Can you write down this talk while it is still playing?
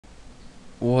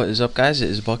What is up, guys? It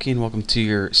is Bucky and welcome to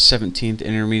your 17th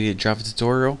intermediate Java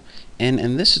tutorial. And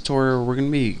in this tutorial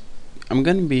I'm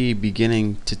going to be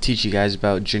beginning to teach you guys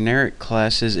about generic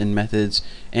classes and methods,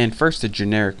 and first a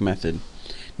generic method.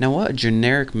 Now what a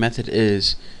generic method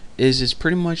is it's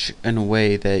pretty much a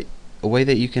way that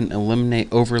you can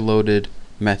eliminate overloaded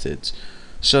methods.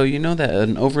 So you know that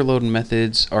an overloaded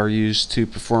methods are used to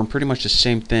perform pretty much the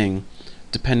same thing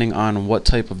depending on what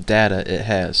type of data it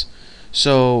has.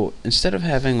 So instead of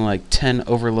having like 10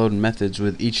 overloaded methods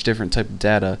with each different type of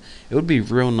data, it would be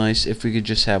real nice if we could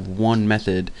just have one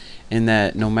method, in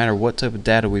that no matter what type of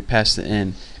data we passed it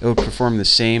in, it would perform the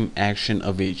same action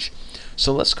of each.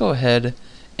 So let's go ahead,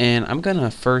 and I'm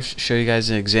gonna first show you guys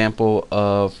an example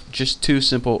of just two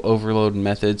simple overload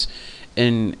methods,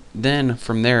 and then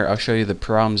from there I'll show you the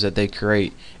problems that they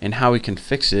create and how we can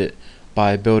fix it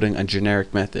by building a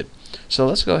generic method. So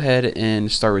let's go ahead and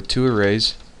start with two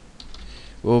arrays.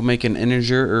 We'll make an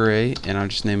integer array, and I'll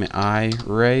just name it I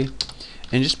array,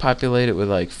 and just populate it with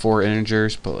like 4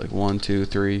 integers, put like 1, 2,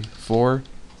 3, 4,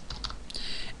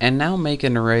 and now make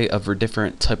an array of a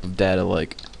different type of data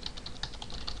like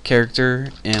character,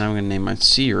 and I'm going to name my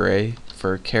C array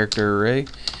for character array,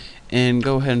 and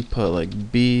go ahead and put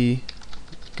like B,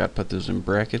 gotta put those in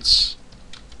brackets,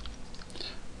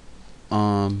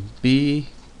 B,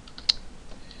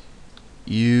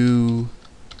 U,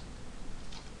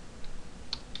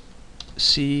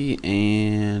 C,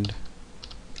 and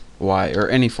Y, or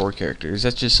any 4 characters.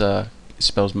 That just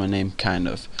spells my name, kind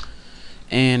of.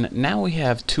 And now we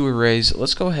have two arrays.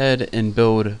 Let's go ahead and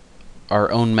build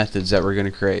our own methods that we're going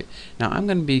to create. Now I'm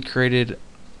going to be creating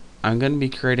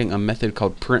a method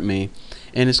called printMe,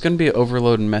 and it's going to be an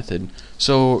overloaded method.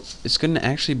 So it's going to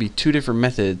actually be two different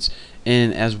methods,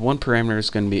 and as one parameter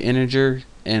is going to be integer,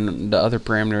 and the other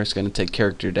parameter is going to take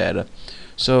character data.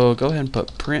 So go ahead and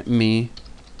put printMe,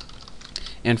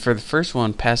 and for the first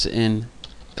one, pass it in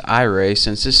the I array,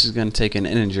 since this is going to take an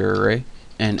integer array,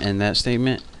 and end that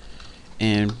statement,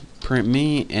 and print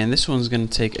me, and this one's going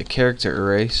to take a character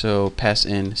array, so pass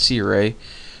in C array.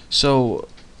 So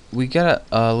we got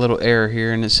a little error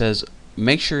here, and it says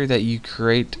make sure that you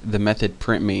create the method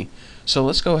print me. So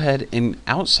let's go ahead and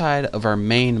outside of our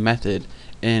main method,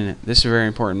 and this is very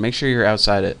important, make sure you're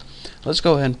outside it. Let's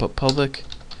go ahead and put public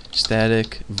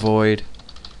static void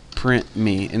print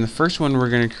me, and the first one we're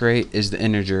going to create is the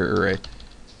integer array.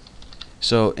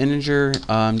 So integer,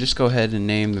 just go ahead and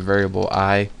name the variable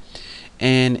I,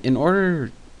 and in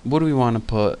order, what do we want to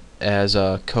put as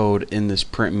a code in this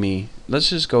print me?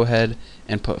 Let's just go ahead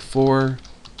and put for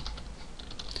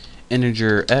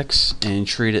integer x and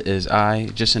treat it as I,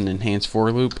 just an enhanced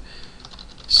for loop,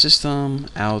 system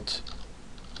out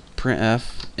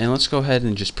printf, and let's go ahead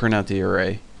and just print out the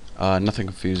array, nothing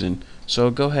confusing. So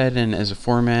go ahead and as a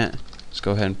format, let's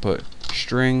go ahead and put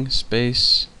string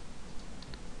space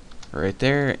right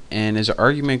there, and as an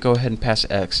argument go ahead and pass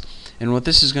x, and what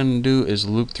this is going to do is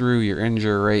loop through your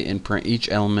integer array and print each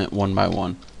element one by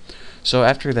one. So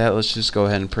after that, let's just go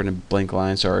ahead and print a blank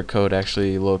line so our code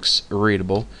actually looks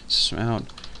readable. System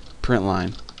out print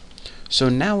line. So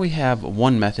now we have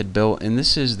one method built, and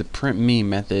this is the print me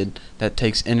method that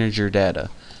takes integer data.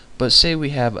 But say we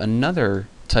have another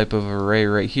type of array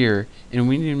right here, and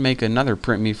we need to make another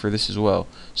print me for this as well.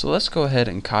 So let's go ahead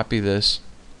and copy this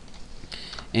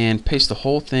and paste the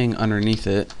whole thing underneath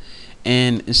it,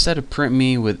 and instead of print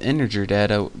me with integer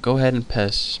data, go ahead and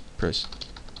press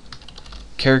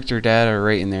character data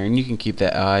right in there, and you can keep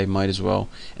that I, might as well.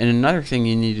 And another thing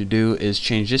you need to do is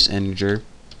change this integer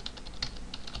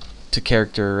to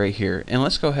character right here, and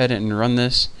let's go ahead and run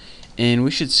this, and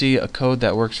we should see a code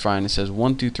that works fine. It says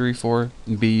 1 2 3 4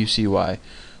 BUCY.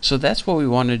 So that's what we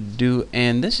wanted to do,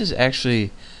 and this is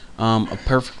actually a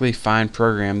perfectly fine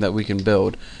program that we can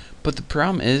build. But the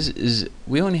problem is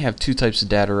we only have two types of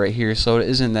data right here, so it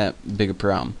isn't that big a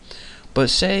problem. But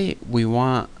say we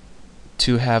want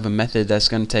to have a method that's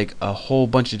going to take a whole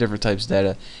bunch of different types of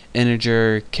data,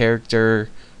 integer, character,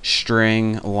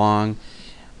 string, long.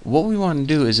 What we want to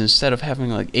do is, instead of having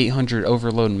like 800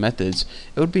 overloaded methods,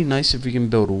 it would be nice if we can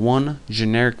build one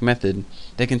generic method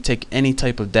that can take any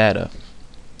type of data.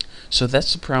 So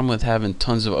that's the problem with having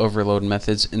tons of overload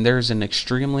methods, and there's an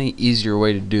extremely easier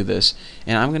way to do this,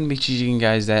 and I'm going to be teaching you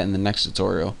guys that in the next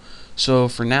tutorial. So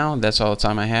for now, that's all the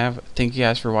time I have. Thank you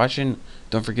guys for watching.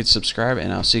 Don't forget to subscribe,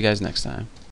 and I'll see you guys next time.